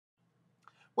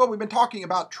Well, we've been talking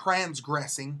about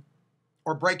transgressing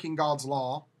or breaking God's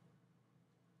law,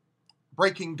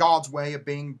 breaking God's way of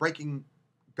being, breaking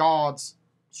God's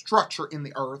structure in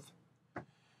the earth.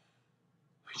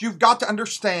 You've got to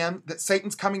understand that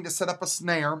Satan's coming to set up a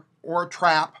snare or a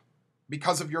trap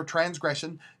because of your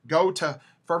transgression. Go to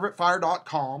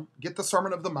ferventfire.com, get the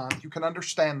sermon of the month. You can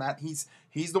understand that.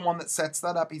 He's the one that sets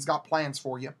that up. He's got plans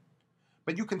for you.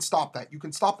 But you can stop that. You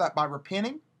can stop that by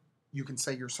repenting. You can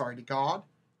say you're sorry to God.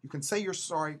 You can say you're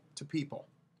sorry to people.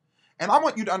 And I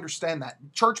want you to understand that.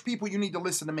 Church people, you need to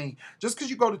listen to me. Just because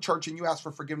you go to church and you ask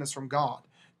for forgiveness from God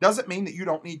doesn't mean that you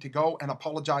don't need to go and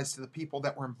apologize to the people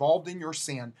that were involved in your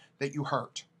sin that you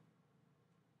hurt.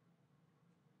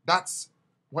 That's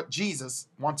what Jesus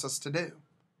wants us to do.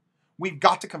 We've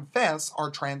got to confess our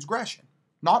transgression,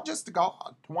 not just to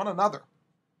God, to one another.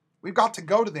 We've got to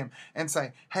go to them and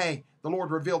say, hey, the Lord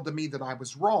revealed to me that I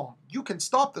was wrong. You can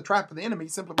stop the trap of the enemy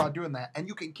simply by doing that. And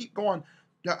you can keep going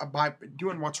by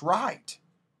doing what's right.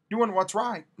 Doing what's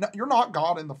right. No, you're not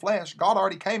God in the flesh. God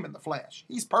already came in the flesh.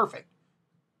 He's perfect.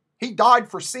 He died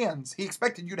for sins. He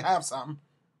expected you to have some.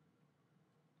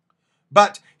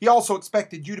 But he also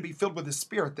expected you to be filled with his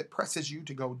Spirit that presses you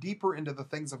to go deeper into the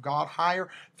things of God, higher,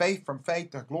 faith from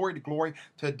faith, to glory,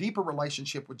 to a deeper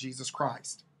relationship with Jesus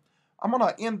Christ. I'm going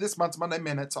to end this month's Monday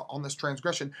Minutes on this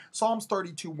transgression. Psalms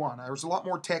 32:1. There's a lot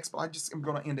more text, but I just am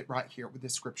going to end it right here with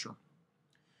this scripture.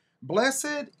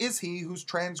 Blessed is he whose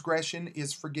transgression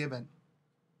is forgiven,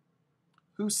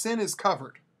 whose sin is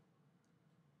covered.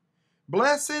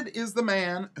 Blessed is the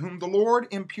man whom the Lord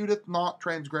imputeth not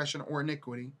transgression or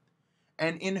iniquity,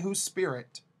 and in whose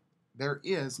spirit there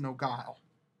is no guile.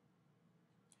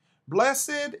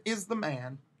 Blessed is the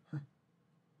man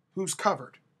who's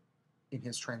covered in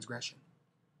his transgression.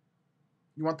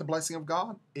 You want the blessing of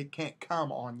God? It can't come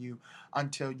on you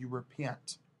until you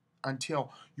repent,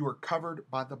 until you are covered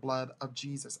by the blood of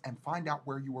Jesus and find out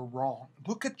where you were wrong.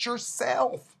 Look at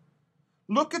yourself.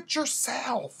 Look at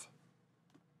yourself.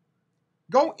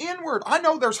 Go inward. I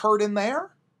know there's hurt in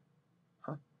there.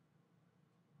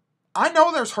 I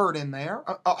know there's hurt in there.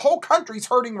 A whole country's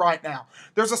hurting right now.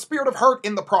 There's a spirit of hurt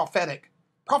in the prophetic.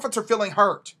 Prophets are feeling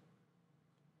hurt.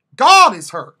 God is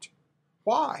hurt.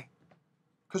 Why?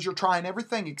 Because you're trying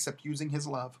everything except using his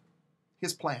love,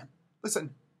 his plan.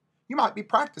 Listen, you might be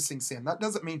practicing sin. That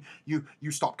doesn't mean you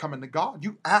stop coming to God.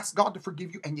 You ask God to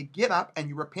forgive you, and you get up and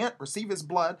you repent, receive his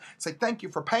blood, say thank you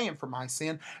for paying for my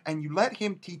sin, and you let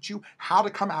him teach you how to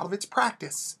come out of its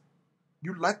practice.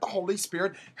 You let the Holy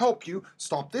Spirit help you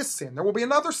stop this sin. There will be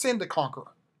another sin to conquer,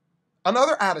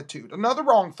 another attitude, another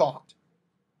wrong thought,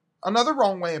 another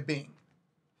wrong way of being.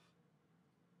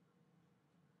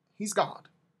 He's God.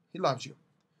 He loves you.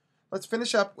 Let's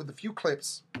finish up with a few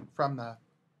clips from the...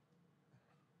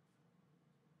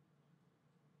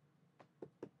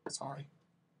 Sorry.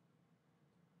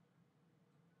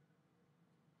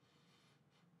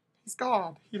 He's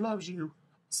God. He loves you. I'll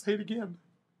say it again.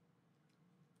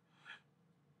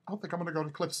 I don't think I'm going to go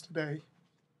to clips today.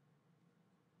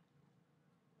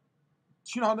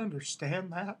 Do you not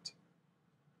understand that?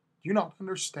 Do you not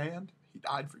understand? He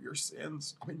died for your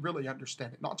sins. I mean, really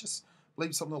understand it. Not just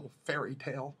believe some little fairy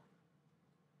tale.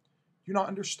 Do you not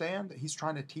understand that he's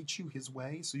trying to teach you his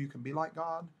way so you can be like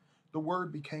God? The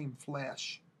Word became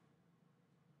flesh.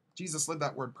 Jesus lived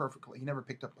that word perfectly. He never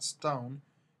picked up a stone.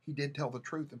 He did tell the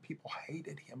truth, and people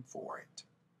hated him for it.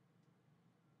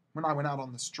 When I went out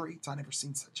on the streets, I never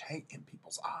seen such hate in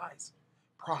people's eyes.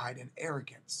 Pride and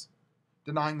arrogance.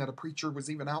 Denying that a preacher was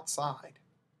even outside.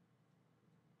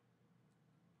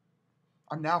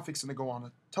 I'm now fixing to go on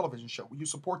a television show. Will you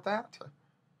support that?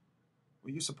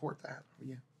 Will you support that? Will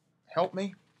you help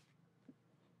me?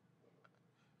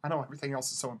 I know everything else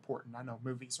is so important. I know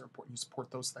movies are important. You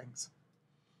support those things.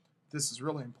 This is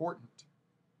really important.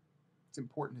 It's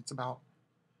important. It's about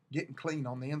getting clean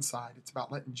on the inside. It's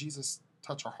about letting Jesus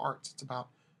touch our hearts. It's about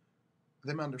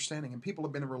them understanding. And people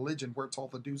have been in religion where it's all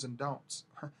the do's and don'ts.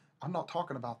 I'm not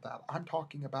talking about that. I'm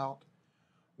talking about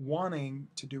wanting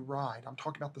to do right. I'm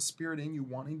talking about the Spirit in you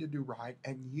wanting to do right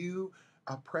and you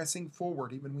pressing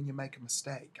forward even when you make a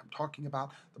mistake. I'm talking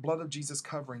about the blood of Jesus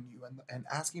covering you and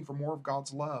asking for more of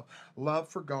God's love. Love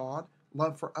for God,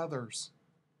 love for others.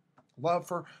 Love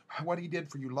for what he did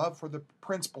for you. Love for the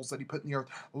principles that he put in the earth.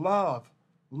 Love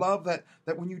that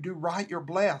when you do right, you're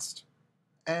blessed.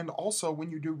 And also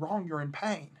when you do wrong, you're in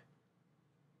pain.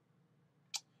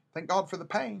 Thank God for the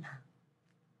pain.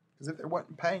 Because if there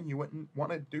wasn't pain, you wouldn't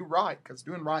want to do right. Because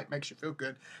doing right makes you feel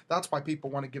good. That's why people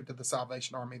want to give to the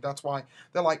Salvation Army. That's why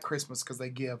they like Christmas, because they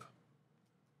give.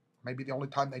 Maybe the only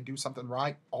time they do something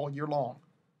right all year long.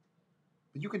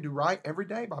 But you can do right every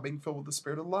day by being filled with the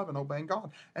Spirit of love and obeying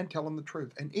God and telling the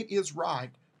truth. And it is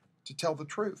right to tell the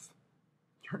truth.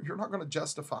 You're not going to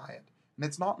justify it. And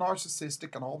it's not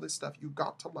narcissistic and all this stuff. You've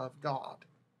got to love God.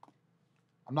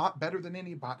 I'm not better than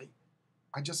anybody.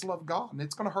 I just love God, and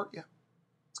it's going to hurt you.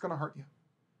 It's going to hurt you.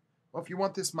 Well, if you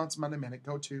want this month's Monday Minute,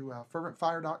 go to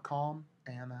ferventfire.com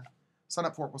and sign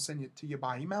up for it. We'll send it to you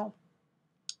by email.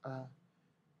 I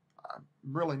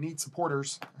really need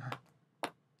supporters. I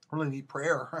really need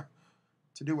prayer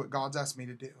to do what God's asked me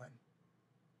to do. And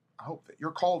I hope that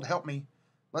you're called to help me.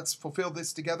 Let's fulfill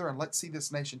this together, and let's see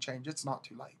this nation change. It's not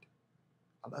too late.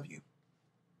 I love you.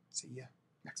 See you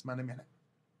next Monday Minute.